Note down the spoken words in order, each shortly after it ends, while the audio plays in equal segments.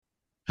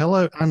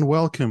Hello and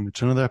welcome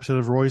to another episode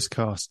of Roy's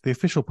Cast, the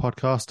official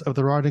podcast of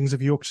the Ridings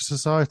of Yorkshire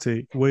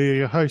Society. We're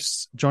your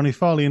hosts, Johnny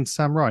Farley and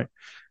Sam Wright,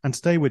 and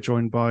today we're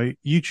joined by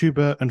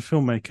YouTuber and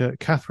filmmaker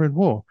Catherine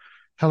Warr.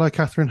 Hello,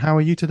 Catherine. How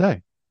are you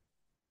today?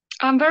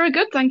 I'm very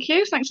good, thank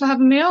you. Thanks for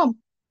having me on.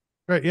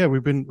 Great. Yeah,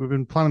 we've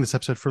been planning this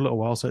episode for a little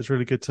while, so it's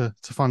really good to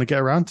finally get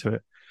around to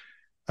it.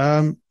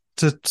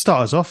 To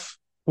start us off,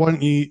 why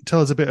don't you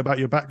tell us a bit about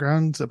your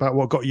background, about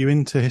what got you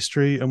into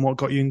history and what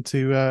got you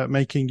into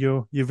making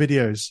your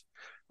videos?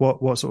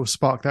 What sort of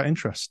sparked that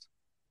interest?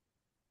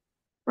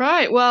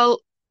 Right, well,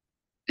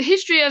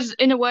 history has,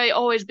 in a way,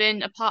 always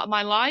been a part of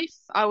my life.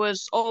 I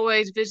was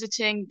always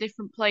visiting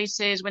different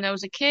places when I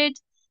was a kid.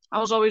 I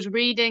was always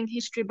reading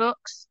history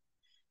books.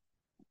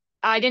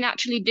 I didn't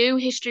actually do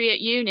history at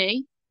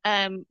uni.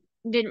 Didn't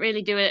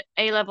really do it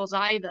A levels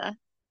either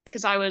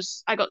because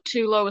I got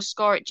too low a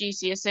score at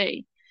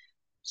GCSE.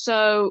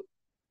 So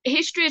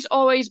history has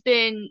always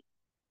been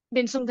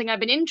something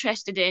I've been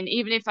interested in,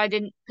 even if I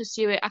didn't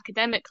pursue it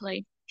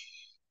academically.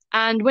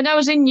 And when I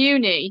was in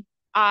uni,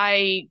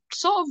 I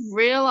sort of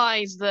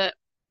realized that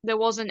there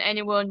wasn't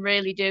anyone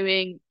really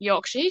doing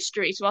Yorkshire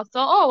history. So I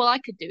thought, oh, well, I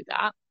could do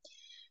that.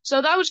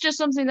 So that was just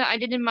something that I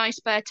did in my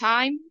spare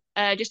time,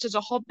 just as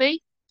a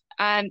hobby.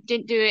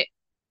 Didn't do it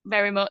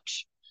very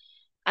much.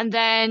 And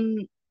then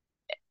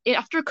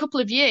after a couple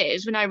of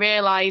years, when I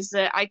realized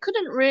that I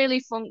couldn't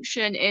really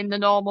function in the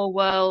normal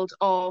world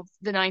of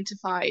the 9 to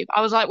 5,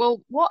 I was like,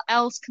 well, what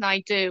else can I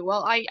do?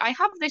 Well, I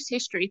have this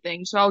history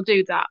thing, so I'll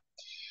do that.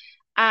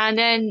 And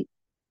then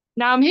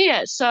now I'm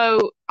here.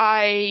 So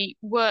I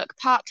work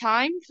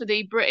part-time for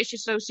the British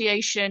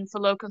Association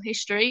for Local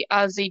History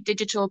as the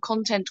digital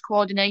content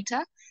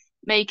coordinator,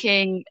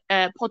 making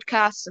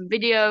podcasts and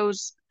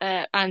videos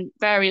and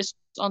various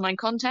online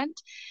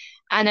content.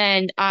 And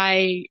then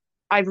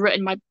I've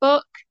written my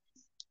book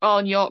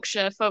on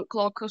Yorkshire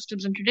folklore,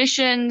 customs and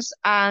traditions,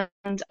 and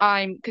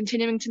I'm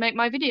continuing to make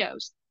my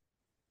videos.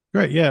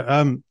 Great.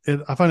 Yeah.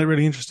 I find it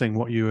really interesting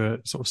what you were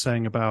sort of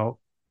saying about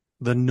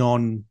the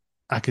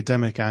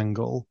non-academic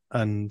angle,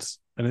 and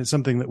it's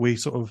something that we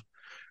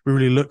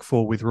really look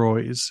for with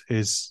Roy's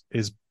is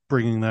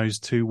bringing those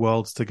two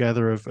worlds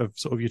together of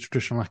sort of your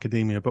traditional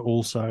academia, but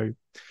also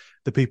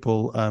the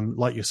people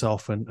like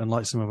yourself and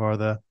like some of our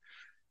other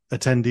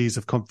attendees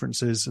of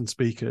conferences and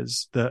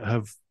speakers that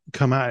have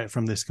come at it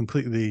from this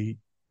completely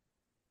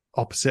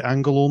opposite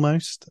angle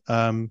almost.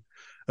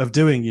 Of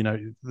doing,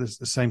 the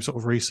same sort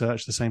of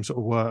research, the same sort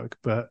of work,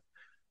 but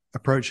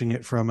approaching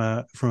it from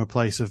a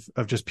place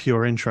of just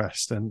pure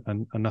interest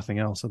and nothing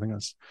else. I think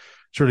it's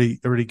really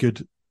a really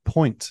good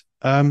point.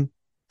 So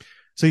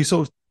you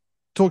sort of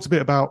talked a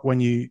bit about when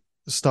you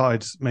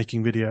started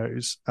making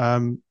videos.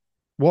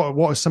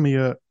 What are some of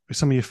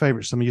your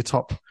favorites, some of your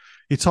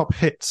top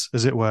hits,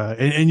 as it were,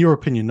 in your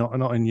opinion,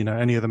 not in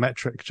any other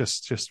metric,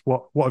 just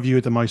what have you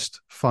had the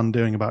most fun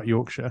doing about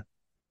Yorkshire?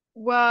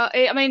 Well,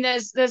 I mean,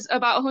 there's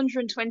about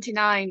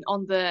 129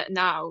 on there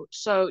now,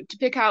 so to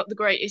pick out the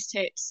greatest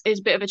hits is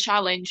a bit of a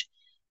challenge.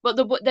 But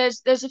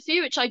there's a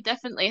few which I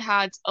definitely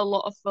had a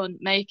lot of fun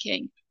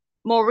making.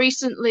 More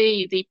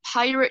recently, the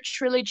Pirate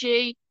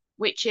trilogy,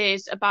 which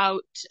is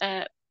about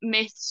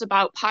myths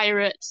about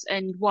pirates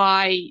and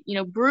why,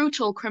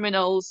 brutal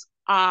criminals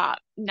are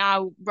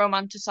now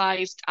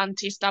romanticized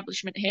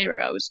anti-establishment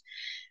heroes.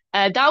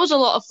 That was a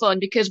lot of fun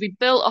because we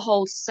built a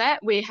whole set.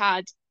 We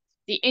had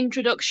the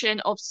introduction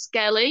of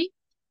Skelly,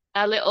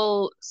 a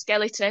little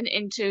skeleton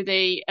into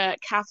the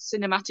Cath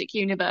cinematic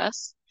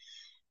universe.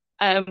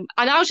 And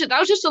that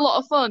was just a lot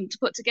of fun to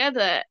put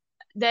together.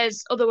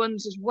 There's other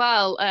ones as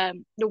well.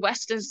 The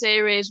Western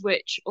series,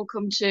 which we'll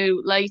come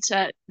to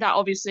later, that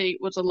obviously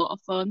was a lot of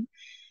fun.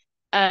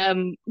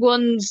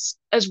 Ones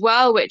as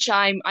well, which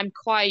I'm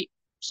quite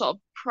sort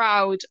of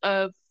proud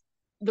of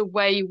the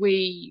way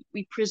we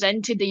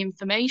presented the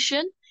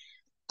information.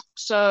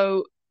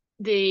 So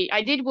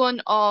I did one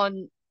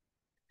on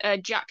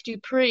Jack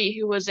Dupree,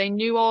 who was a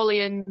New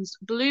Orleans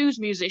blues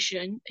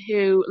musician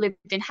who lived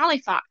in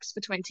Halifax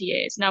for 20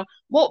 years. Now,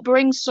 what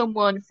brings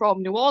someone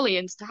from New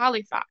Orleans to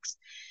Halifax?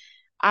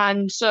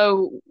 And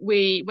so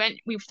we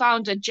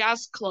found a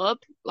jazz club,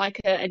 like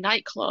a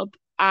nightclub,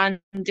 and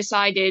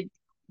decided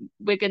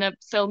we're going to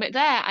film it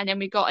there. And then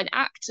we got an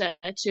actor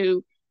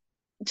to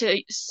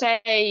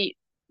say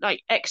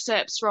like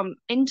excerpts from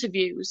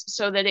interviews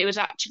so that it was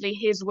actually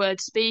his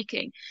words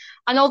speaking.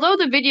 And although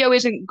the video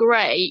isn't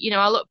great,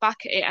 I look back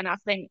at it and I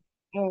think,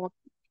 oh,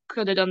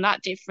 could have done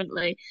that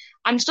differently.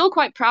 I'm still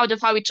quite proud of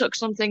how we took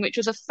something which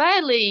was a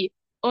fairly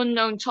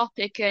unknown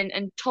topic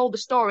and told the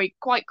story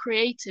quite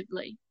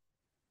creatively.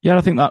 Yeah,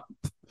 I think that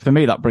for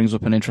me that brings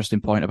up an interesting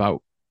point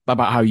about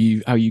how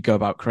you go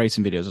about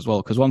creating videos as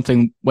well. Because one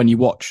thing when you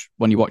watch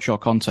your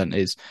content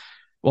is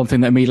one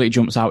thing that immediately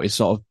jumps out is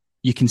sort of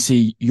you can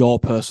see your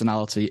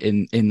personality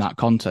in that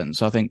content.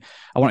 So I think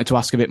I wanted to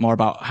ask a bit more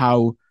about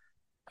how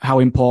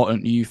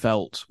important you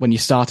felt when you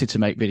started to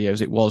make videos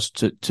it was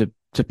to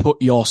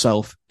put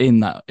yourself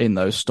in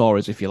those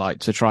stories, if you like,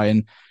 to try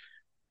and,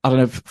 I don't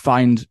know,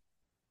 find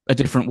a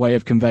different way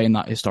of conveying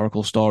that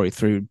historical story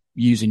through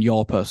using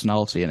your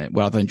personality in it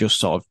rather than just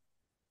sort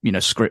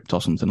of, script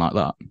or something like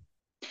that?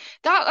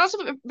 That's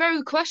a very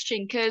good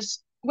question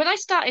because when I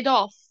started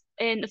off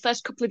in the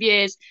first couple of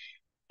years,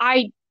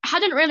 I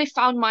hadn't really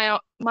found my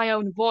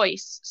own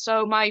voice.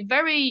 So my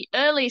very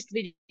earliest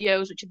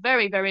videos, which are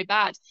very, very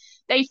bad,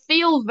 they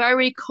feel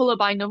very color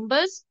by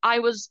numbers. I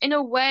was in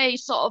a way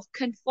sort of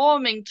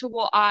conforming to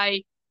what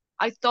I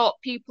thought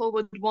people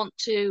would want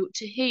to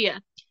hear.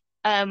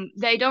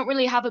 They don't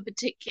really have a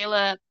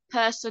particular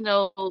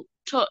personal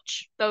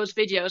touch, those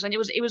videos, and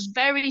it was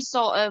very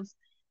sort of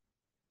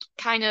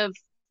kind of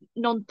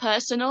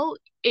non-personal.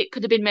 It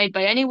could have been made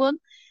by anyone.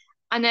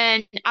 And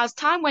then as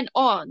time went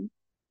on,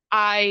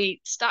 I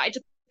started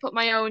to put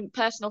my own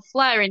personal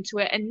flair into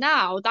it, and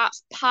now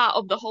that's part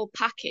of the whole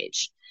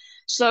package.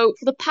 So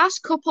for the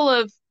past couple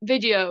of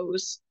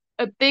videos,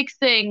 a big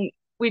thing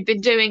we've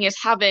been doing is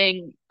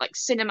having like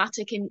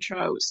cinematic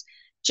intros,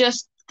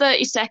 just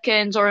 30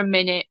 seconds or a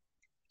minute,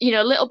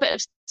 a little bit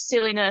of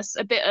silliness,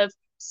 a bit of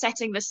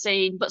setting the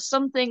scene, but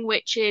something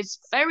which is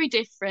very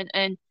different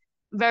and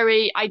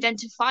very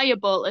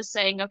identifiable as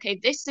saying, okay,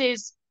 this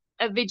is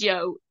a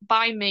video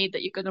by me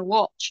that you're going to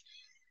watch.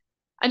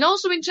 And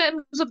also in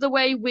terms of the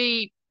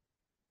way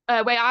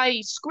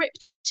I script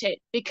it,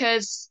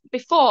 because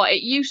before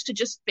it used to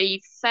just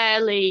be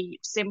fairly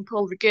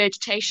simple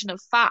regurgitation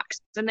of facts.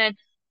 And then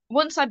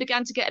once I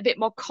began to get a bit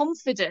more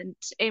confident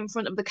in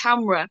front of the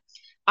camera,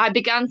 I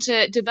began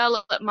to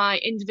develop my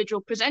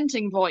individual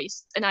presenting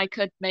voice, and I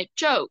could make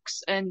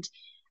jokes and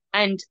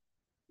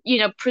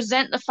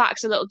present the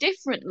facts a little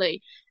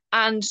differently.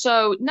 And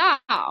so now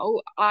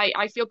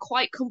I feel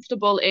quite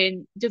comfortable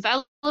in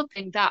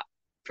developing that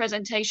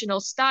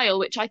presentational style,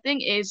 which I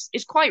think is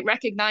quite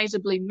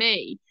recognizably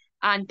me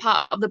and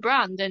part of the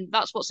brand, and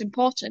that's what's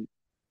important.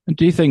 And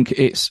do you think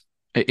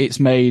it's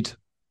made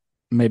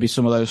maybe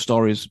some of those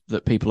stories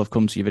that people have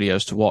come to your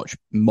videos to watch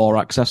more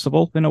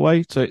accessible in a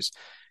way? So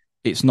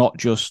it's not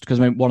just because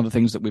one of the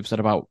things that we've said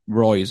about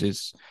Roy's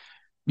is,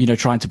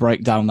 trying to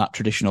break down that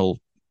traditional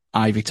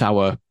Ivy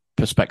Tower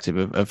perspective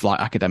of like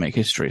academic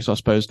history. So I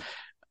suppose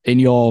in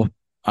your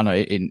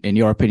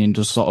opinion,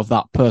 does sort of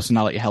that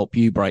personality help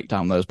you break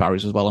down those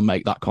barriers as well and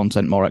make that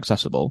content more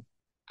accessible?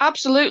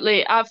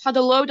 Absolutely. I've had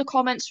a load of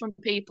comments from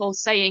people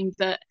saying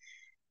that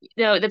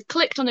they've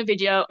clicked on a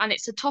video and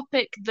it's a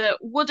topic that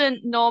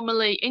wouldn't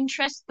normally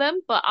interest them,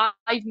 but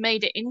I've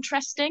made it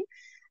interesting,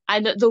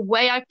 and that the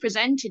way I've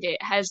presented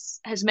it has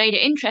made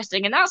it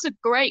interesting, and that's a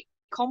great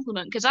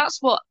compliment because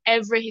that's what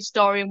every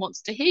historian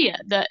wants to hear.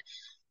 That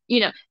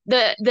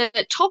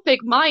the topic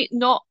might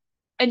not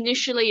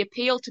initially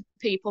appeal to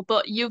people,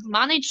 but you've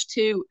managed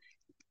to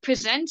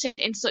present it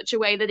in such a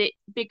way that it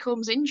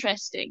becomes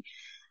interesting.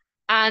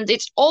 And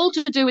it's all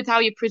to do with how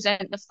you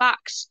present the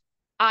facts.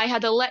 I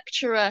had a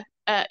lecturer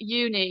at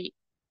uni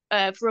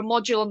for a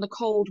module on the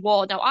Cold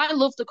War. Now, I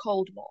love the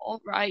Cold War,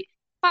 right?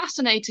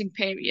 Fascinating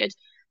period.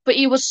 But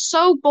he was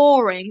so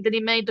boring that he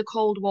made the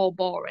Cold War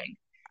boring.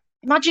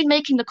 Imagine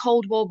making the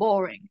Cold War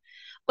boring.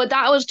 But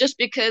that was just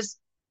because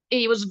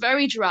he was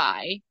very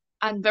dry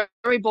and very,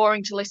 very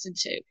boring to listen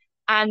to.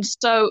 And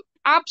so,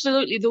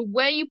 absolutely, the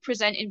way you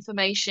present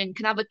information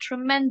can have a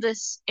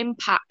tremendous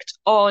impact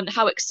on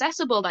how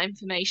accessible that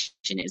information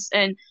is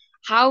and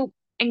how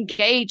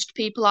engaged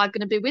people are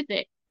going to be with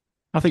it.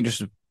 I think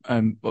just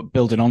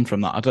building on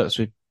from that, I don't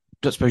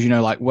suppose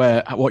like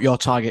what your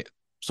target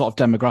sort of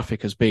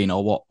demographic has been,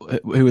 or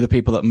who are the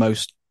people that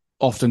most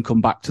often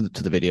come back to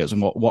the videos,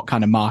 and what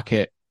kind of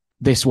market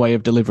this way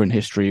of delivering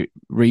history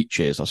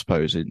reaches, I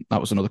suppose.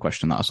 That was another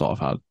question that I sort of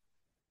had.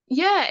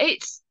 Yeah,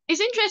 it's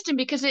interesting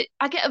because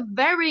I get a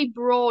very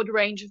broad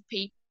range of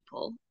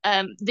people.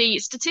 The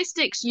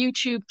statistics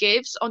YouTube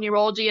gives on your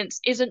audience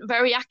isn't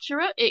very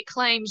accurate. It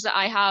claims that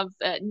I have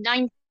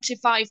 95%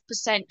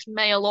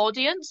 male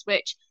audience,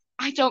 which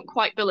I don't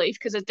quite believe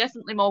because there's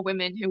definitely more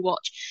women who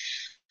watch.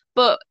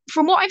 But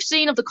from what I've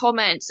seen of the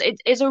comments, it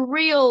is a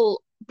real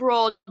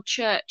broad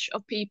church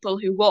of people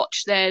who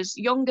watch. There's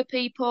younger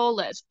people,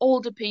 there's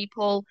older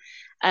people,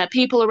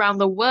 people around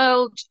the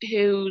world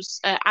whose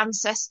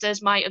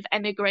ancestors might have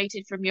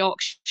emigrated from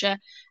Yorkshire,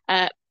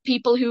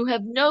 people who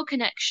have no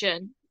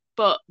connection,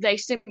 but they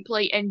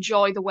simply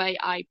enjoy the way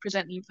I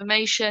present the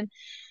information.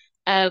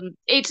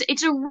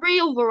 It's a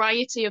real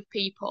variety of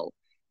people,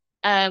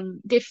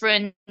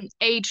 different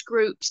age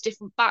groups,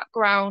 different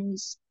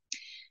backgrounds.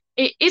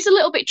 It is a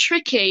little bit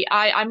tricky,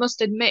 I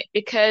must admit,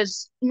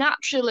 because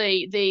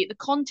naturally the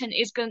content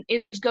is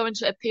going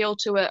to appeal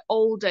to an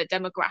older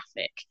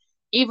demographic,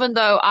 even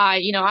though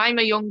I'm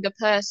a younger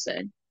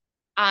person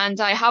and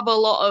I have a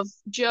lot of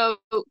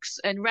jokes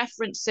and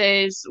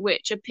references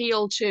which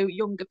appeal to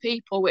younger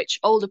people, which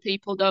older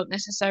people don't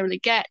necessarily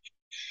get.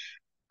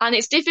 And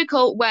it's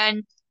difficult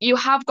when you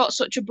have got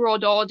such a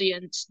broad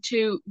audience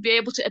to be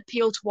able to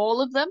appeal to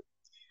all of them,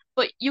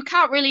 but you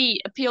can't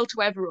really appeal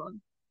to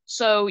everyone.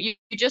 So you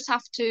just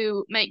have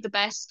to make the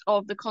best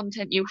of the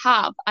content you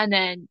have and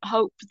then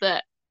hope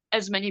that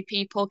as many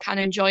people can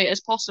enjoy it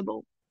as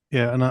possible.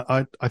 Yeah, and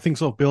I think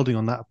sort of building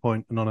on that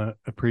point and on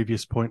a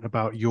previous point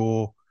about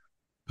your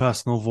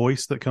personal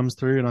voice that comes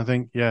through, and I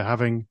think yeah,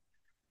 having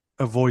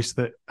a voice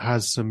that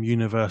has some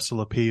universal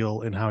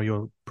appeal in how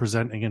you're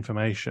presenting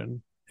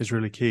information is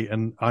really key.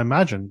 And I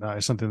imagine that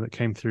is something that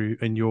came through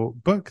in your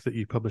book that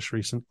you published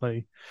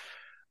recently.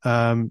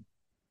 Um,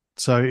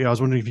 so yeah, I was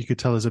wondering if you could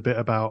tell us a bit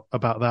about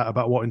that,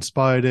 about what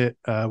inspired it,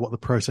 what the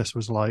process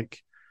was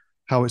like,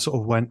 how it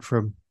sort of went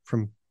from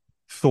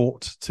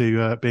thought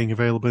to being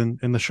available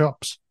in the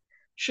shops.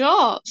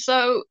 Sure.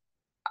 So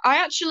I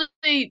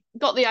actually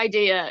got the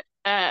idea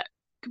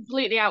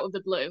completely out of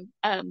the blue.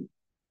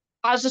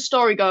 As the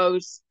story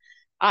goes,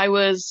 I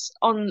was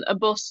on a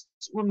bus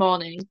one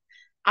morning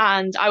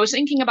and I was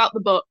thinking about the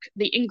book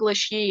The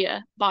English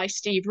Year by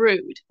Steve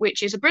Rood,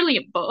 which is a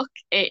brilliant book.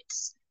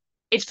 It's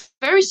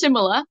very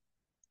similar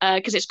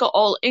because it's got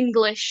all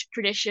English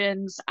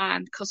traditions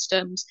and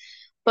customs.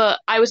 But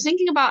I was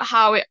thinking about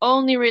how it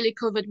only really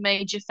covered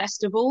major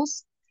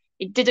festivals.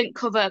 It didn't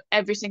cover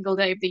every single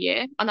day of the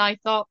year. And I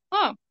thought,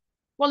 oh,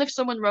 well, if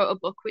someone wrote a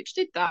book which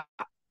did that,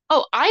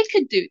 oh, I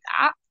could do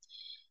that.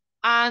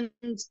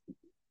 And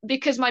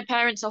because my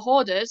parents are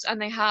hoarders and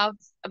they have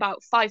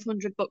about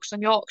 500 books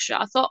on Yorkshire,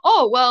 I thought,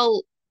 oh,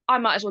 well, I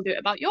might as well do it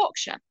about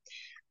Yorkshire.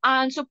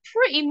 And so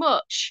pretty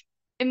much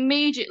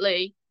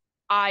immediately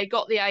I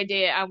got the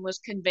idea and was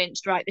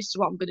convinced, right, this is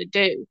what I'm going to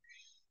do.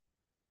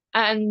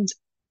 And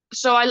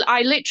so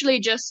I literally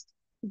just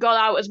got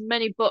out as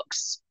many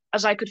books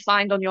as I could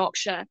find on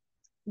Yorkshire,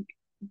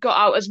 got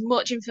out as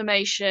much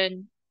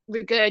information,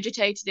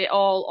 regurgitated it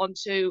all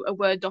onto a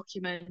Word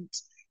document,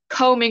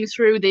 combing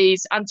through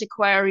these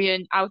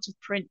antiquarian out of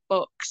print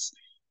books,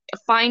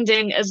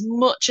 finding as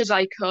much as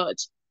I could,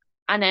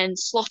 and then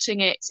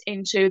slotting it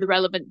into the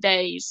relevant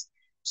days.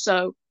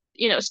 So,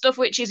 stuff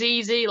which is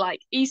easy, like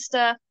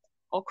Easter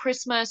or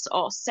Christmas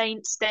or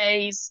Saints'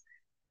 Days,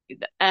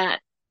 uh,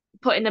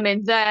 putting them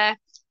in there.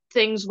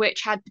 Things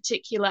which had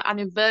particular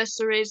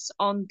anniversaries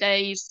on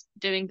days,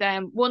 doing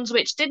them. Ones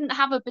which didn't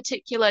have a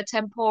particular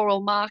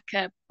temporal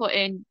marker, put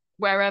in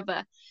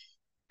wherever.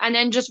 And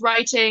then just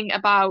writing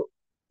about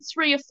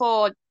 3 or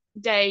 4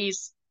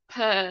 days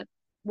per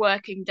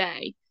working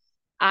day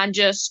and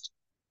just,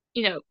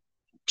 you know,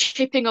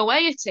 chipping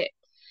away at it.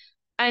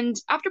 And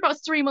after about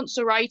 3 months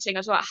of writing, I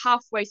was about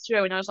halfway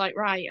through and I was like,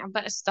 right, I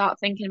better start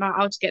thinking about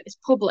how to get this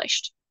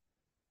published.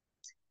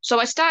 So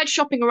I started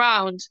shopping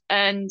around,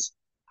 and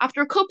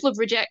after a couple of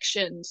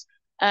rejections,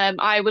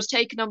 I was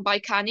taken on by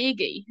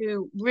Carnegie,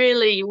 who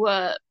really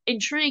were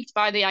intrigued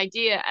by the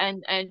idea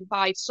and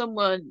by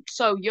someone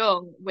so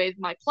young with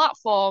my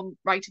platform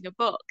writing a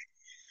book.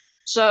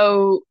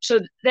 So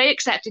they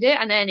accepted it,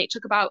 and then it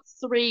took about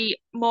 3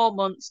 more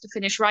months to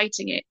finish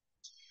writing it.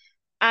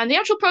 And the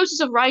actual process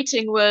of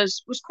writing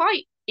was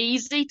quite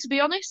easy, to be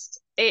honest.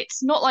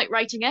 It's not like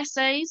writing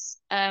essays.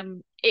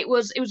 It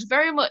was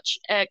very much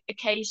a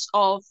case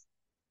of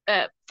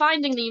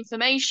finding the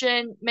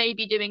information,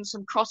 maybe doing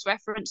some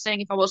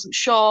cross-referencing if I wasn't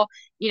sure,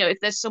 if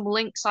there's some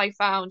links I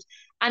found,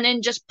 and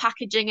then just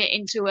packaging it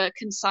into a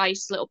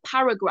concise little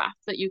paragraph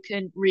that you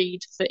can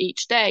read for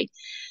each day.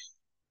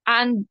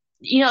 And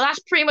that's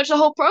pretty much the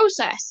whole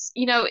process.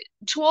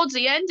 Towards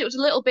the end, it was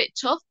a little bit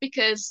tough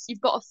because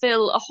you've got to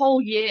fill a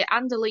whole year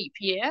and a leap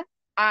year.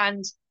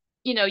 And,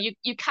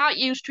 you can't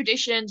use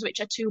traditions which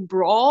are too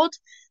broad,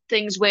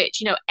 things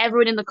which,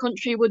 everyone in the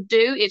country would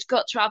do. It's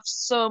got to have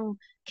some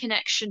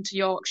connection to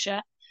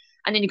Yorkshire.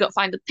 And then you've got to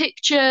find the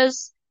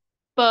pictures.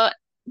 But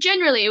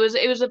generally, it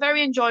was a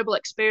very enjoyable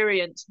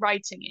experience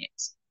writing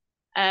it.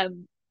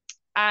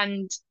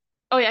 And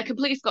oh yeah, I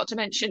completely forgot to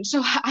mention.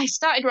 So I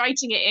started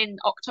writing it in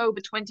October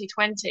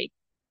 2020.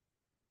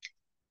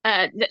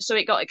 So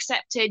it got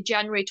accepted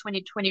January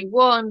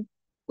 2021,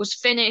 was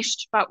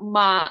finished about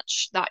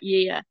March that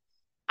year.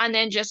 And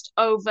then just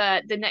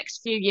over the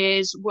next few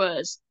years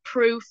was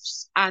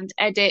proofs and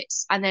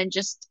edits, and then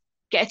just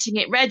getting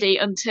it ready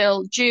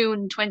until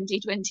June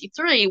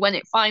 2023 when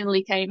it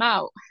finally came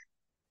out.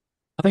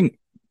 I think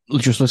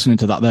just listening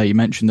to that there, you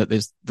mentioned that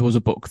there was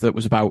a book that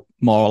was about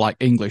more like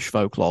English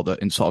folklore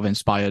that sort of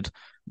inspired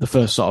the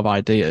first sort of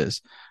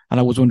ideas. And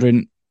I was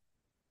wondering,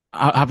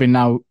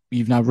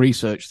 you've now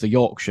researched the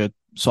Yorkshire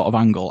sort of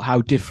angle,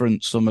 how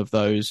different some of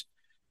those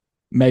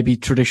maybe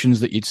traditions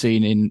that you'd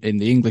seen in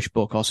the English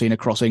book or seen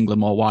across England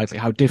more widely,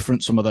 how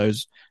different some of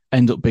those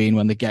end up being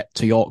when they get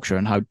to Yorkshire,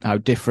 and how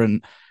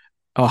different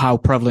or how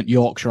prevalent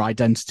Yorkshire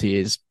identity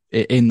is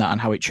in that, and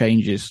how it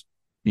changes,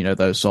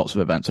 those sorts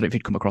of events. I don't know if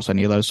you'd come across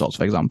any of those sorts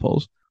of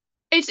examples.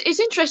 It's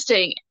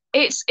interesting.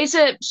 It's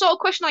a sort of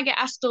question I get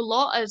asked a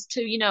lot as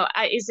to,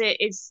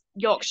 is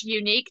Yorkshire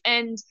unique?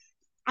 And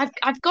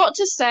I've got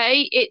to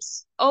say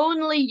it's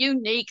only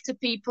unique to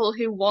people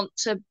who want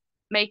to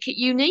make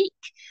it unique.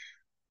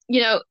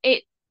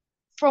 It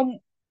from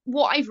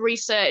what I've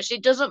researched,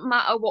 it doesn't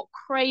matter what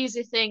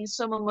crazy thing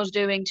someone was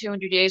doing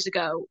 200 years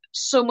ago,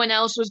 someone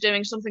else was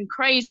doing something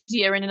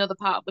crazier in another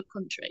part of the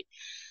country.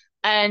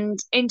 And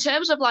in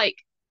terms of like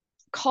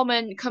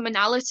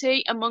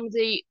commonality among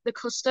the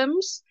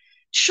customs,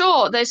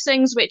 sure, there's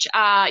things which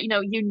are,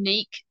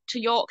 unique to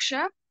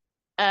Yorkshire.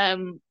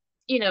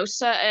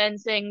 certain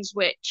things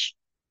which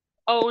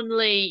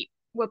only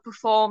were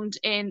performed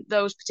in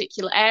those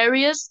particular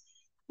areas.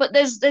 But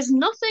there's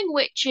nothing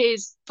which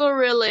is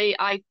thoroughly,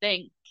 I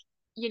think,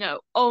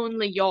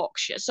 only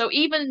Yorkshire. So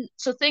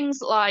things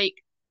like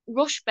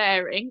rush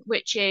bearing,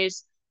 which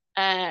is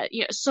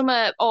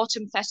summer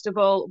autumn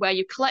festival where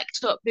you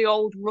collect up the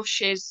old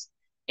rushes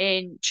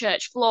in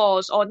church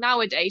floors, or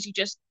nowadays you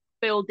just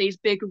build these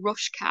big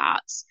rush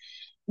carts.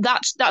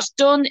 That's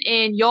done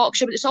in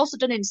Yorkshire, but it's also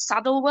done in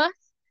Saddleworth.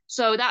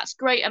 So that's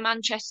Greater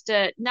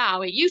Manchester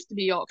now. It used to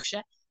be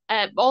Yorkshire.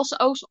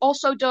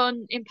 Also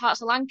done in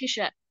parts of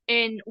Lancashire.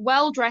 In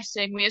well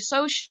dressing, we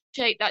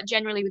associate that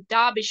generally with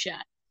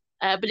Derbyshire,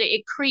 but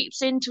it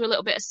creeps into a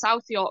little bit of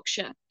South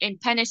Yorkshire in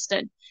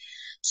Penistone.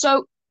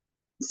 So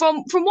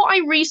from what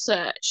I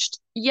researched,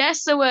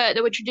 yes, there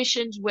were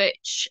traditions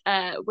which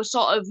were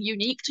sort of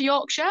unique to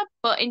Yorkshire,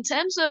 but in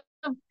terms of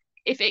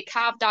if it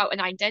carved out an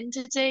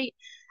identity,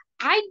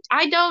 I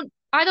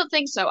don't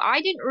think so.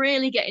 I didn't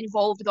really get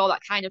involved with all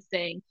that kind of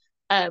thing.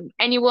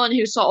 Anyone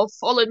who sort of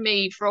followed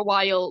me for a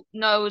while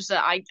knows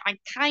that I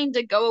kind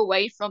of go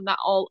away from that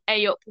all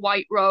A up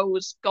white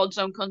rose God's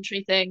own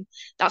country thing.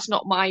 That's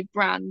not my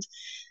brand.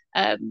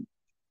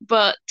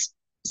 But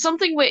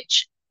something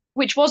which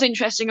was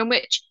interesting and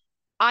which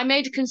I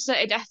made a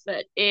concerted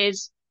effort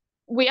is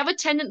we have a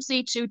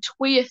tendency to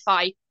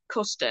tweeify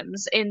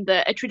customs in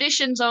that a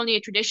tradition's only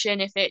a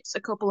tradition if it's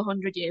a couple of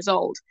 100 years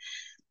old.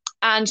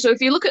 And so if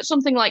you look at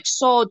something like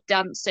sword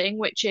dancing,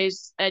 which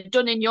is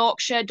done in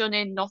Yorkshire, done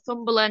in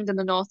Northumberland and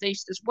the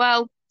Northeast as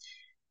well.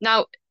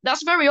 Now,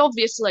 that's very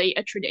obviously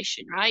a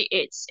tradition, right?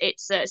 It's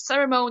a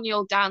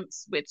ceremonial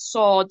dance with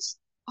swords,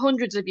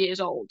 hundreds of years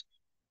old.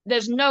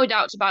 There's no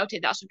doubt about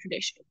it, that's a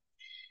tradition.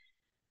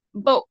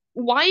 But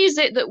why is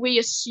it that we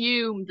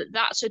assume that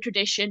that's a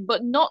tradition,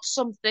 but not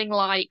something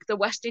like the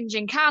West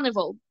Indian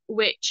Carnival,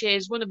 which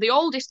is one of the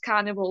oldest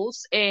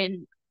carnivals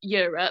in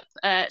Europe,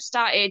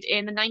 started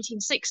in the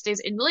 1960s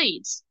in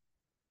Leeds.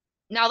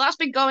 Now, that's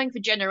been going for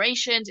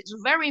generations. It's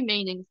very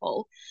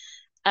meaningful.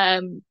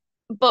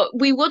 But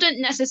we wouldn't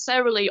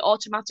necessarily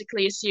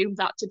automatically assume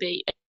that to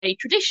be a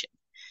tradition.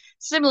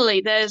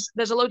 Similarly, there's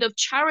a load of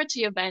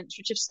charity events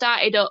which have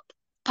started up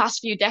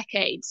past few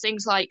decades,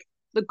 things like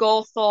the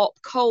Gawthorpe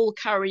coal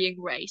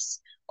carrying race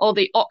or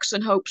the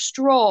Oxenhope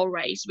straw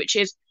race, which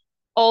is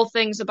all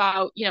things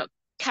about,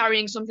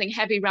 carrying something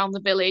heavy around the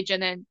village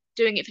and then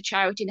doing it for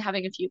charity and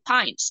having a few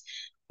pints.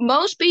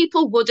 Most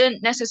people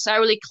wouldn't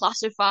necessarily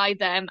classify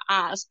them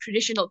as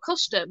traditional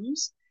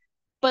customs,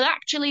 but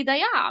actually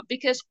they are,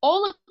 because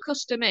all a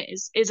custom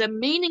is a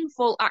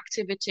meaningful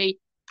activity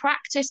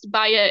practiced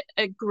by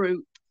a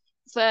group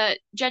for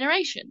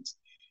generations.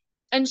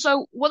 And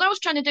so what I was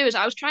trying to do is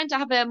I was trying to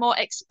have a more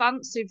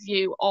expansive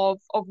view of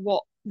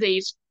what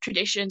these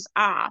traditions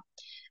are.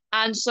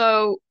 And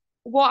so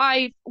what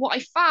I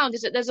found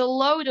is that there's a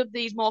load of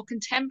these more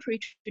contemporary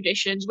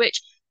traditions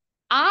which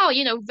are,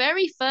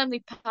 very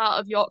firmly part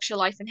of Yorkshire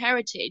life and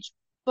heritage,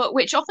 but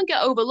which often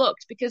get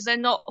overlooked because they're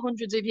not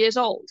hundreds of years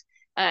old.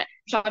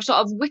 So I've sort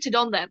of witted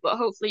on there, but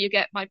hopefully you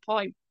get my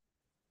point.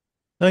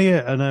 Oh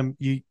yeah, and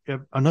you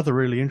another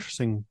really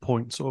interesting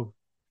point sort of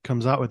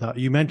comes out with that.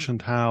 You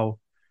mentioned how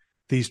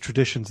these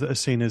traditions that are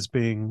seen as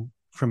being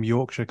from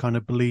Yorkshire kind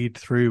of bleed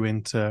through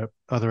into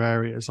other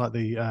areas like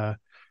the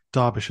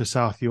Derbyshire,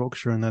 South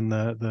Yorkshire, and then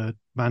the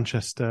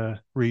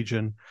Manchester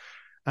region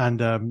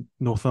and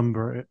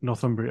Northumbria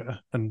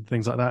and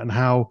things like that. And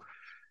how,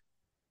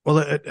 well,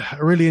 a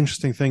really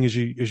interesting thing as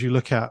you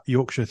look at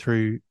Yorkshire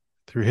through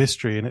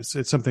history, and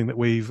it's something that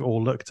we've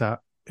all looked at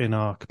in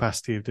our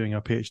capacity of doing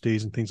our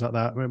PhDs and things like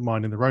that.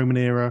 Mine in the Roman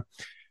era,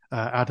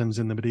 Adams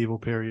in the medieval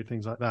period,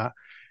 things like that,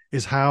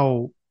 is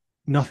how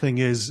nothing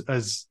is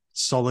as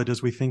solid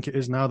as we think it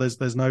is now.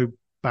 There's no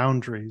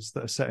boundaries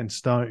that are set in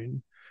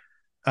stone.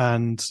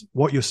 And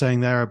what you're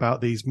saying there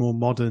about these more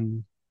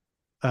modern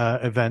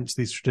events,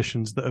 these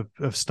traditions that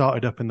have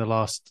started up in the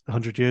last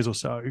 100 years or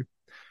so,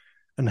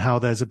 and how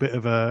there's a bit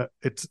of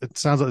it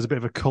sounds like there's a bit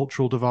of a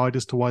cultural divide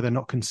as to why they're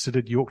not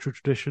considered Yorkshire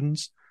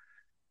traditions,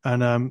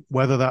 and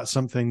whether that's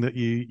something that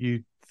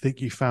you think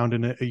you found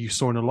you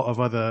saw in a lot of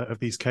other of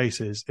these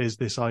cases, is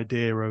this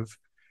idea of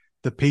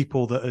the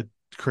people that are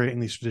creating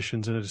these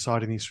traditions and are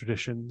deciding these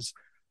traditions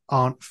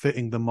aren't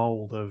fitting the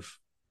mold of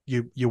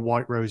your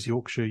White Rose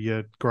Yorkshire,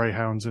 your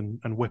greyhounds and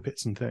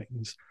whippets and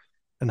things,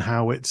 and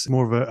how it's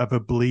more of a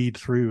bleed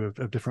through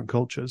of different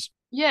cultures.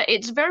 Yeah,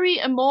 it's very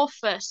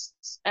amorphous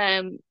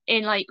in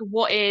like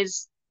what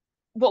is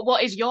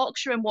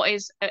Yorkshire and what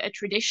is a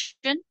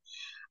tradition.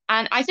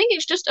 And I think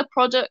it's just a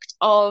product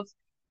of,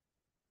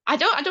 I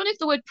don't know if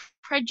the word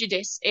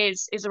prejudice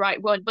is the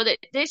right word, but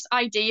this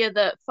idea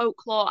that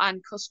folklore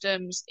and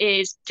customs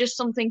is just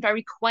something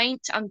very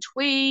quaint and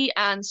twee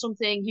and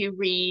something you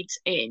read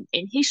in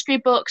history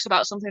books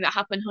about something that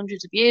happened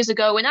hundreds of years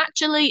ago. And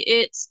actually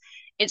it's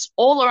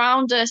all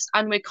around us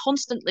and we're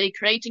constantly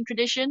creating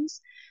traditions.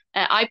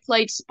 I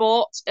played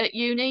sport at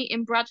uni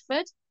in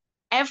Bradford.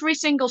 Every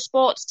single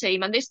sports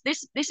team, and this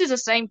is the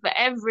same for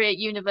every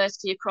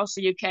university across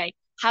the UK,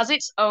 has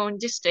its own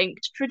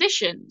distinct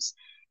traditions.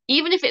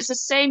 Even if it's the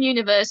same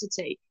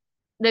university,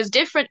 there's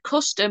different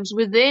customs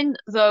within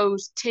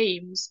those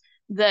teams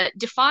that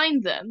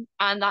define them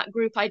and that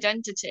group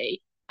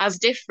identity as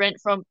different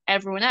from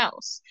everyone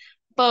else.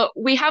 But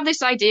we have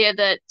this idea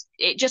that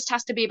it just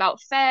has to be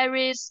about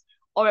fairies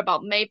or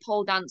about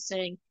maypole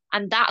dancing,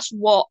 and that's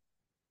what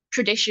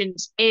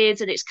traditions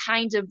is, and it's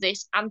kind of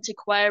this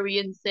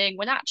antiquarian thing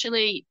when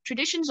actually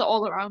traditions are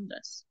all around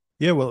us.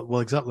 Yeah, well,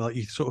 exactly. Like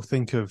you sort of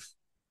think of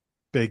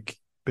big,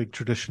 big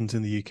traditions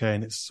in the UK,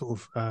 and it's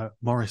sort of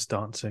Morris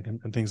dancing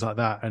and things like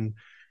that. And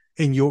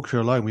in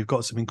Yorkshire alone, we've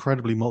got some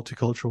incredibly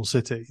multicultural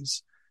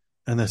cities,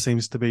 and there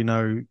seems to be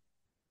no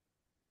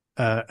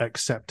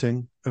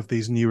accepting of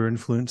these newer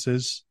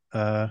influences,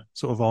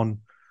 sort of on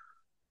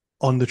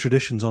the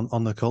traditions,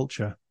 on the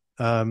culture,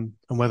 and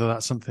whether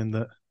that's something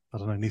that I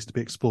don't know needs to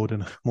be explored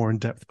in a more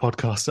in-depth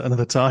podcast at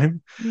another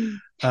time.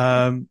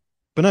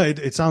 But no,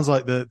 it sounds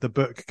like the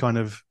book kind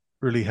of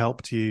really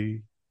helped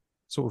you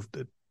sort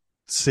of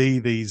see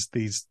these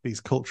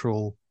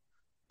cultural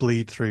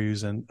bleed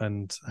throughs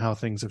and how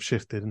things have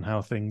shifted and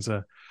how things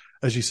are,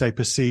 as you say,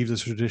 perceived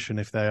as tradition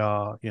if they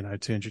are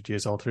 200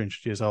 years old,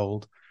 300 years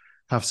old,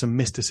 have some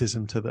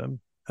mysticism to them,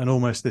 and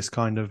almost this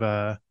kind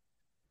of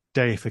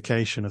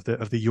deification of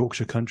the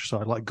Yorkshire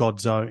countryside, like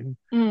God's own,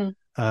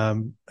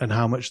 and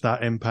how much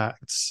that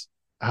impacts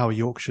how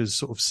Yorkshire's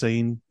sort of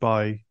seen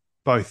by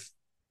both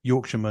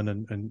Yorkshiremen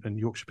and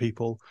Yorkshire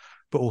people,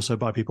 but also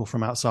by people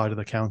from outside of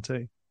the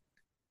county.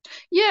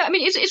 Yeah, I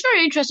mean, it's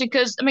very interesting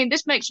because, I mean,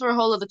 this makes for a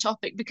whole other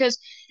topic because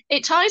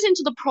it ties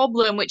into the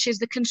problem, which is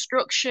the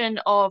construction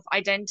of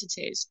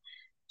identities.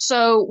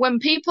 So when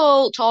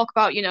people talk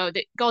about,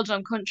 the God's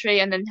own country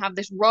and then have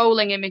this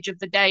rolling image of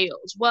the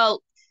Dales,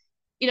 well,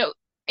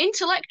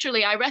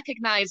 intellectually, I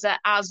recognize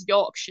that as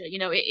Yorkshire,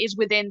 it is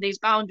within these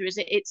boundaries.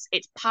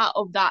 It's part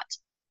of that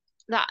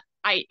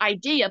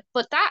idea,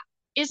 but that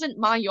isn't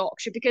my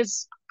Yorkshire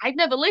because I've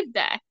never lived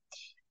there.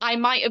 I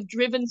might have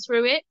driven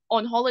through it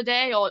on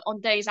holiday or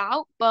on days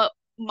out, but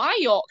my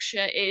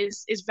Yorkshire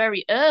is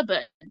very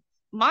urban.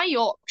 My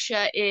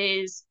Yorkshire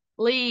is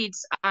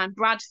Leeds and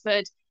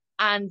Bradford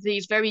and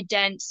these very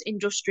dense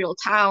industrial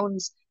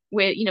towns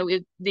with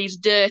these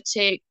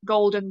dirty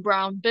golden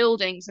brown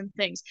buildings and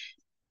things.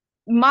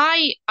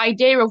 My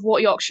idea of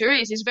what Yorkshire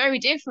is very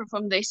different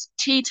from this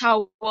tea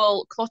towel,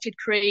 clotted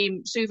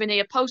cream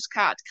souvenir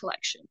postcard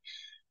collection.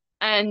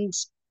 And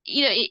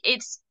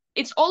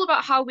it's all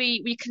about how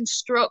we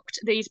construct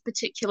these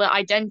particular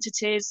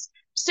identities,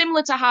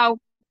 similar to how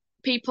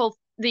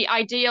the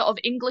idea of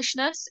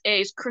Englishness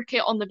is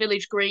cricket on the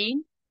village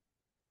green,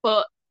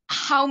 but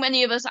how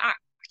many of us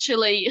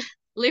actually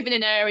live in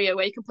an area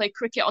where you can play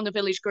cricket on the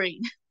village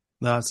green?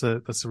 That's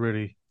a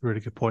really, really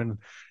good point.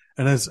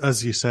 And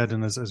as you said,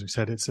 and as we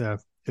said,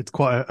 it's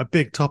quite a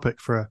big topic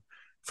for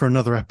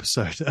another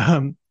episode.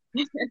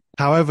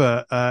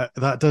 However,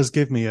 that does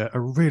give me a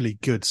really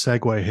good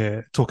segue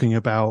here, talking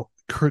about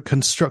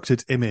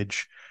constructed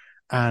image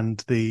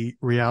and the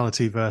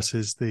reality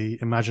versus the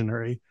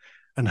imaginary,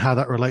 and how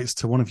that relates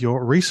to one of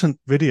your recent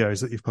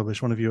videos that you've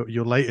published, one of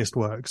your latest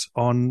works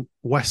on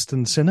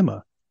Western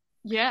cinema.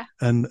 Yeah.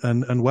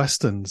 And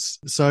Westerns.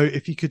 So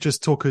if you could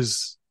just talk to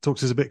us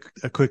a bit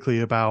quickly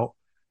about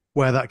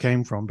where that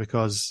came from,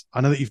 because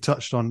I know that you've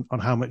touched on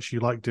how much you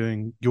like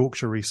doing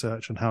Yorkshire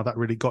research and how that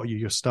really got you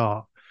your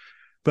start,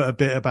 but a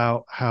bit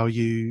about how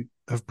you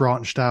have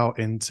branched out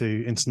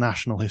into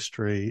international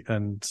history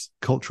and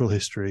cultural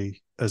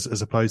history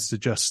as opposed to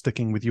just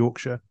sticking with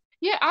Yorkshire.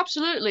 Yeah,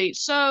 absolutely.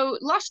 So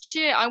last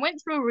year I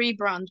went through a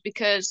rebrand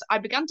because I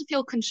began to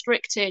feel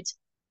constricted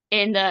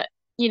in that,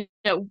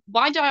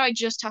 why do I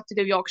just have to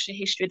do Yorkshire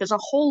history? There's a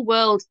whole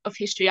world of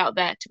history out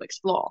there to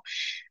explore.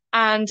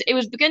 And it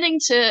was beginning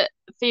to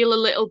feel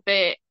a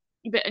bit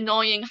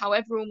annoying how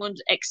everyone would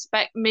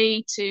expect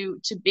me to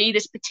be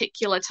this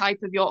particular type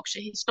of Yorkshire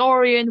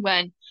historian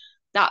when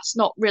that's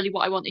not really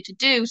what I wanted to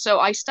do. So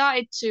I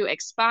started to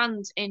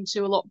expand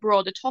into a lot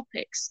broader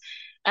topics.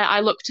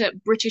 I looked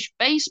at British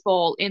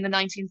baseball in the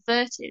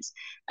 1930s.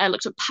 I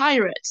looked at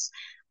pirates.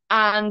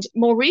 And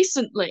more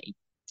recently,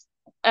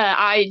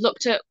 I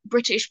looked at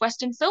British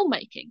Western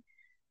filmmaking.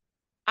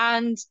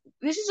 And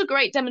this is a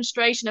great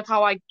demonstration of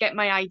how I get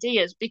my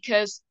ideas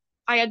because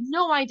I had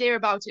no idea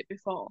about it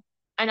before.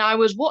 And I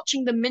was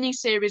watching the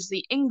miniseries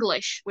The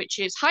English, which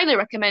is highly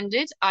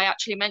recommended. I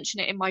actually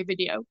mention it in my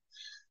video.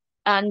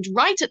 And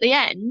right at the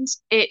end,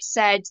 it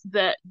said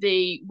that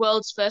the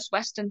world's first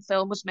Western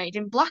film was made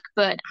in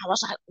Blackburn. I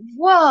was like,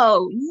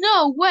 whoa,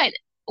 no way.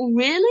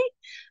 Really?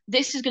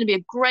 This is going to be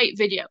a great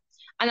video.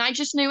 And I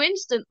just knew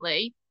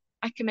instantly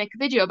I can make a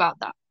video about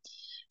that.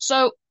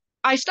 So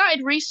I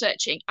started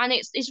researching, and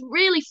it's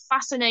really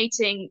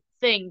fascinating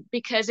thing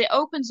because it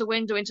opens a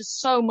window into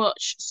so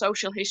much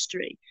social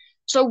history.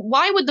 So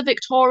why would the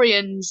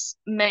Victorians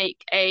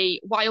make a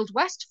Wild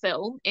West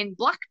film in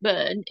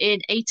Blackburn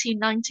in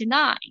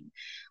 1899?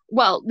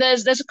 Well,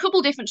 there's a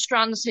couple different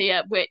strands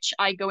here which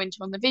I go into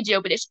on the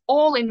video, but it's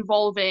all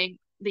involving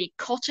the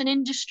cotton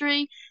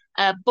industry,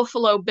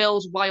 Buffalo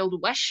Bill's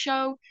Wild West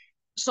show,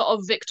 sort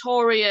of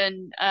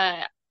Victorian.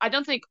 I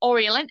don't think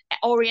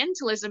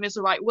Orientalism is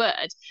the right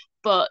word,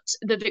 but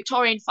the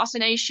Victorian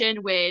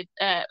fascination with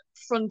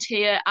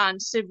frontier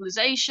and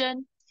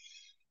civilization.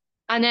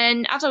 And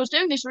then as I was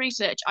doing this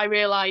research, I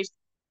realized,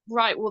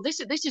 right, well, this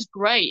is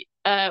great,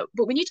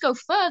 but we need to go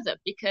further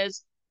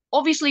because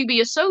obviously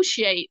we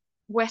associate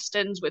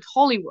Westerns with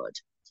Hollywood,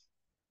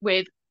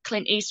 with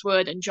Clint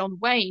Eastwood and John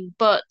Wayne,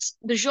 but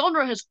the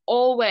genre has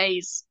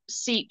always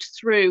seeped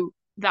through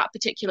that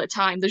particular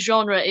time. The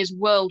genre is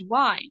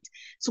worldwide.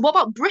 So what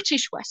about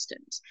British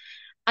Westerns?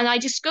 And I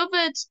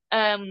discovered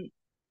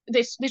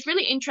this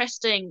really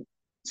interesting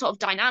sort of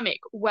dynamic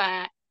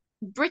where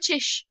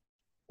British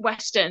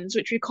Westerns,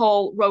 which we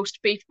call roast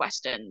beef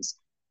Westerns,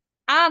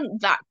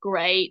 aren't that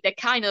great. They're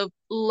kind of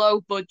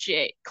low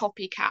budget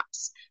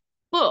copycats.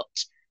 But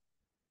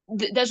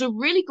there's a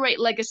really great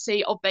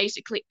legacy of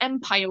basically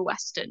Empire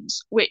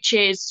Westerns, which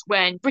is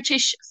when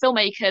British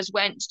filmmakers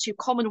went to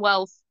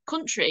Commonwealth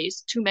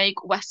countries to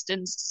make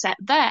Westerns set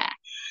there.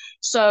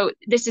 So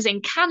this is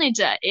in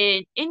Canada,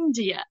 in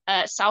India,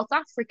 South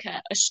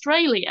Africa,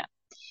 Australia.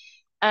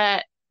 So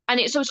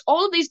it's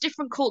all of these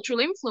different cultural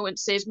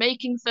influences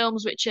making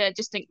films which are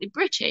distinctly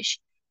British.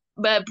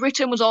 But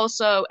Britain was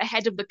also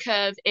ahead of the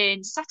curve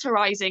in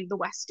satirizing the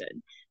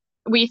Western.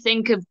 We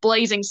think of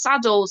Blazing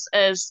Saddles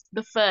as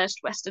the first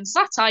Western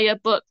satire,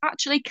 but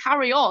actually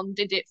Carry On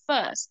did it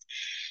first.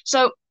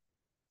 So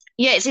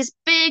yeah, it's this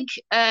big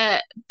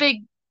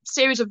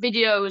series of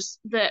videos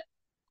that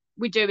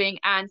we're doing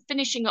and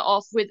finishing it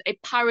off with a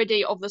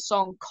parody of the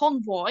song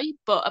Convoy,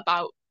 but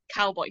about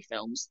cowboy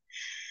films.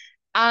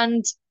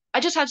 And I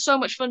just had so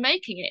much fun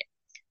making it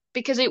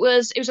because it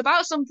was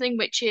about something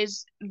which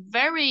is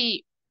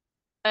very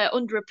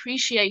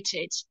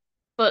underappreciated,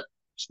 but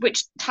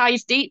which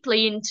ties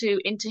deeply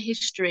into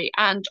history,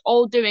 and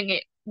all doing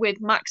it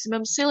with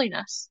maximum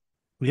silliness.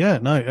 Yeah,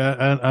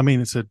 no, I mean,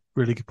 it's a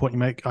really good point you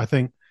make. I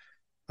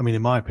mean,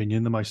 in my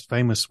opinion, the most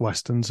famous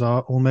westerns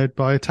are all made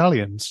by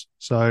Italians.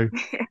 So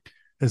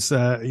it's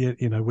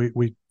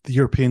we the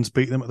Europeans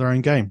beat them at their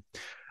own game.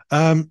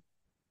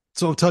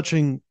 Sort of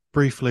touching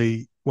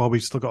briefly while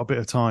we've still got a bit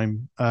of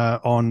time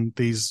on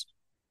these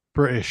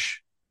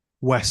British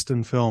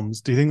Western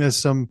films. Do you think there's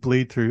some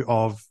bleed through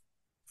of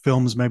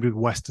films maybe with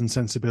Western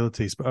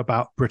sensibilities, but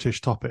about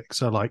British topics?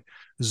 So like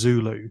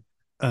Zulu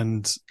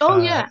and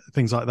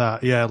things like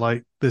that. Yeah,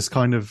 like this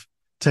kind of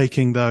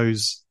taking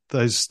those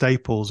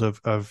staples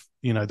of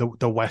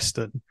the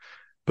Western,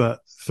 but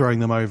throwing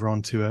them over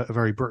onto a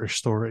very British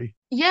story.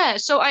 Yeah,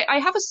 so I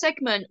have a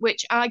segment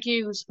which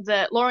argues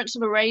that Lawrence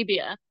of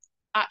Arabia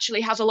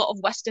actually has a lot of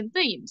Western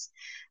themes.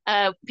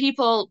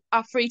 People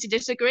are free to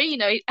disagree.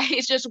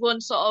 It's just one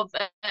sort of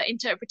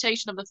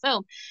interpretation of the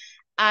film,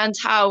 and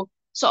how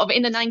sort of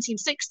in the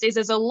 1960s,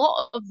 there's a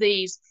lot of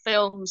these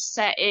films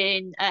set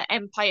in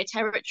empire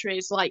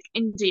territories like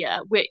India,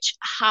 which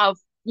have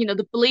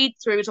the bleed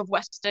throughs of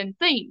Western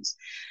themes.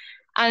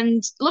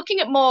 And looking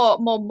at more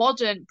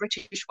modern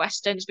British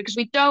Westerns, because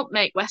we don't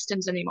make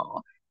Westerns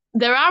anymore,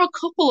 there are a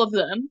couple of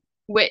them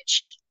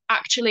which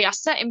actually are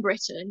set in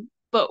Britain,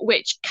 but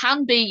which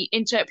can be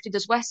interpreted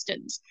as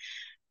Westerns.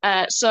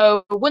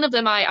 So one of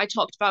them I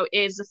talked about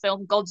is the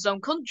film God's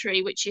Own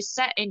Country, which is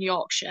set in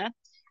Yorkshire.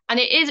 And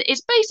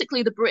it's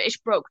basically the British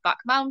Brokeback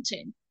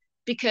Mountain,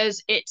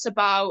 because it's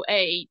about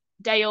a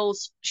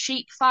Dales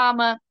sheep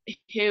farmer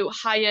who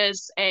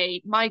hires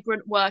a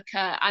migrant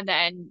worker, and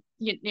then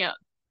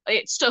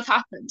stuff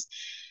happens.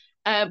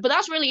 But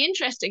that's really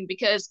interesting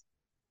because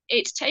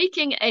it's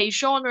taking a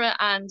genre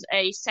and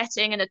a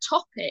setting and a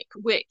topic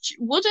which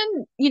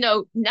wouldn't,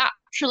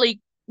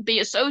 naturally be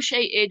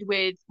associated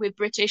with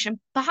British and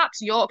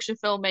perhaps Yorkshire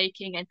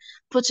filmmaking, and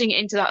putting it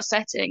into that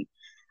setting.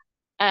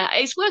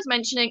 It's worth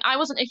mentioning, I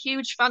wasn't a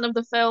huge fan of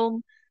the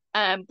film,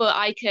 but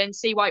I can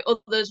see why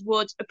others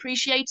would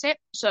appreciate it.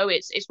 So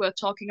it's worth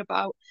talking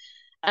about.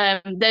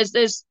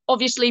 There's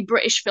obviously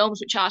British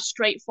films which are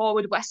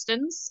straightforward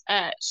westerns.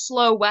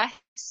 Slow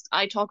West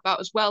I talk about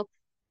as well.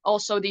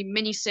 Also the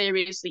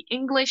miniseries The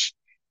English.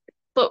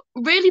 But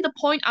really the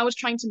point I was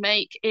trying to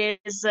make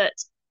is that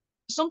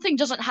something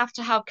doesn't have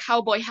to have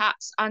cowboy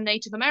hats and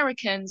Native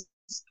Americans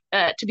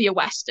to be a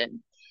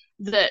western.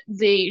 That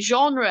the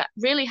genre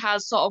really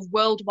has sort of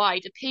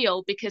worldwide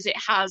appeal because it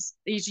has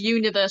these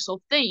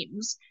universal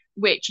themes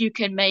which you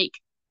can make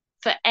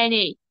for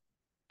any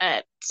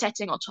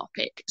setting or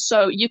topic.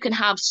 So you can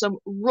have some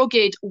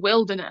rugged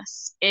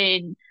wilderness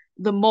in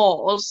the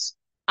moors,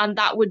 and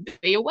that would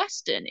be a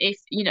western, if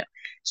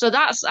So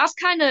that's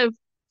kind of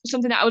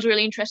something that I was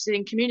really interested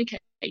in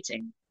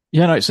communicating.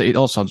 Yeah, no, it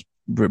all sounds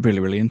really,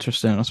 really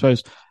interesting. I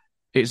suppose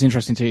it's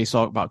interesting to hear you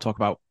talk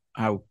about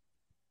how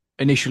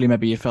initially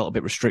maybe you felt a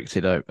bit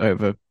restricted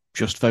over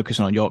just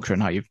focusing on Yorkshire,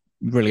 and how you've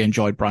really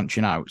enjoyed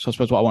branching out. So I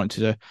suppose what I wanted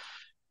to do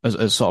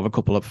as sort of a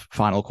couple of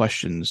final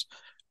questions,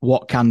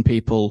 what can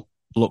people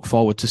look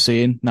forward to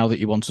seeing now that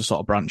you want to sort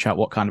of branch out?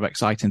 What kind of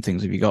exciting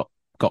things have you got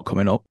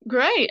coming up?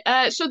 Great.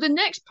 So the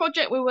next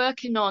project we're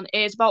working on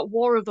is about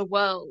War of the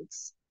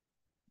Worlds,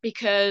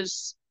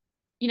 because,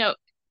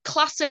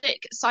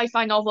 classic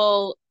sci-fi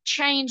novel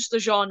changed the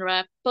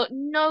genre, but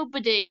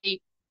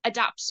nobody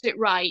adapts it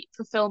right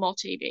for film or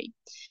TV.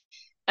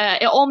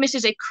 It all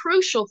misses a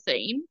crucial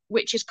theme,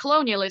 which is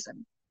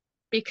colonialism,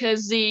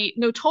 because the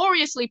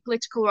notoriously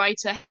political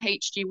writer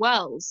H.G.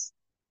 Wells,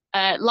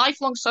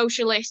 lifelong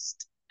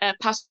socialist,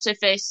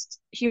 pacifist,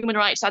 human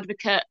rights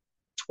advocate,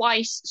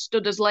 twice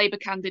stood as Labour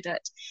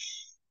candidate.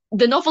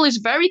 The novel is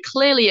very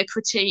clearly a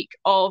critique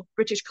of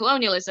British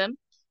colonialism,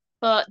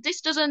 but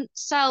this doesn't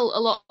sell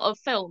a lot of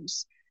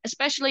films,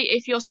 especially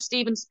if you're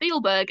Steven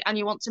Spielberg and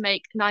you want to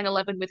make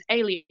 9/11 with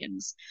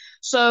aliens.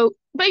 So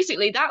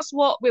basically, that's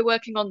what we're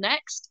working on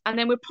next. And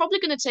then we're probably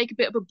going to take a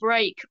bit of a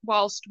break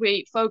whilst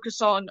we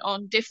focus on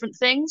different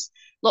things,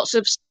 lots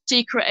of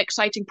secret,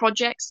 exciting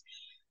projects.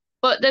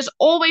 But there's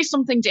always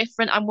something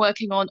different I'm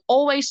working on,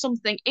 always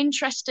something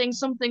interesting,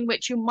 something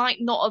which you might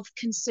not have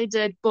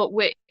considered, but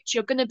which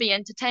you're going to be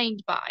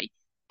entertained by.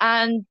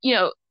 And,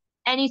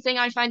 anything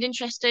I find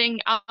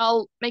interesting,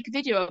 I'll make a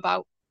video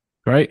about.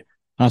 Great.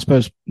 And I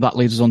suppose that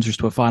leads us on just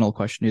to a final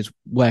question: is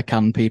where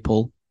can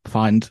people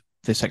find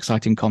this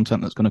exciting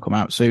content that's going to come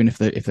out soon if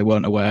they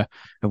weren't aware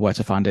of where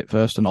to find it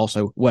first, and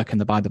also where can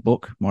they buy the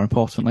book? More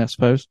importantly, I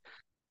suppose.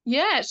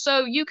 Yeah,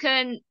 so you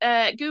can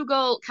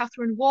Google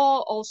Catherine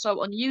Warr,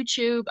 also on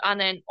YouTube, and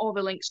then all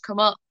the links come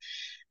up.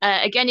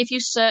 Again, if you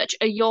search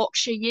a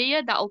Yorkshire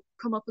year, that'll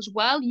come up as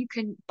well. You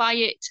can buy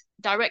it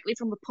directly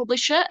from the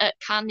publisher at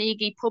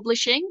Carnegie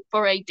Publishing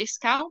for a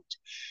discount.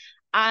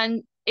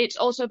 And it's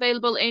also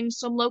available in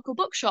some local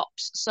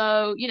bookshops.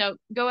 So,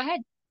 go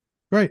ahead.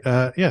 Great.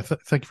 Thank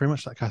you very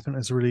much for that, Catherine.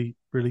 It's a really,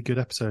 really good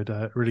episode.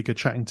 Really good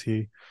chatting to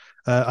you.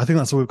 I think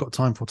that's all we've got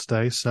time for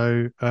today.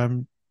 So,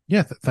 thank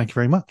you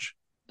very much.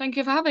 Thank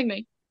you for having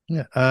me.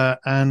 Yeah.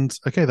 And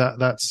okay,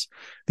 that's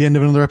the end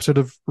of another episode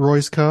of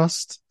Roy's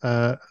Cast.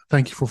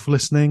 Thank you for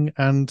listening,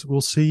 and we'll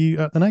see you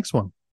at the next one.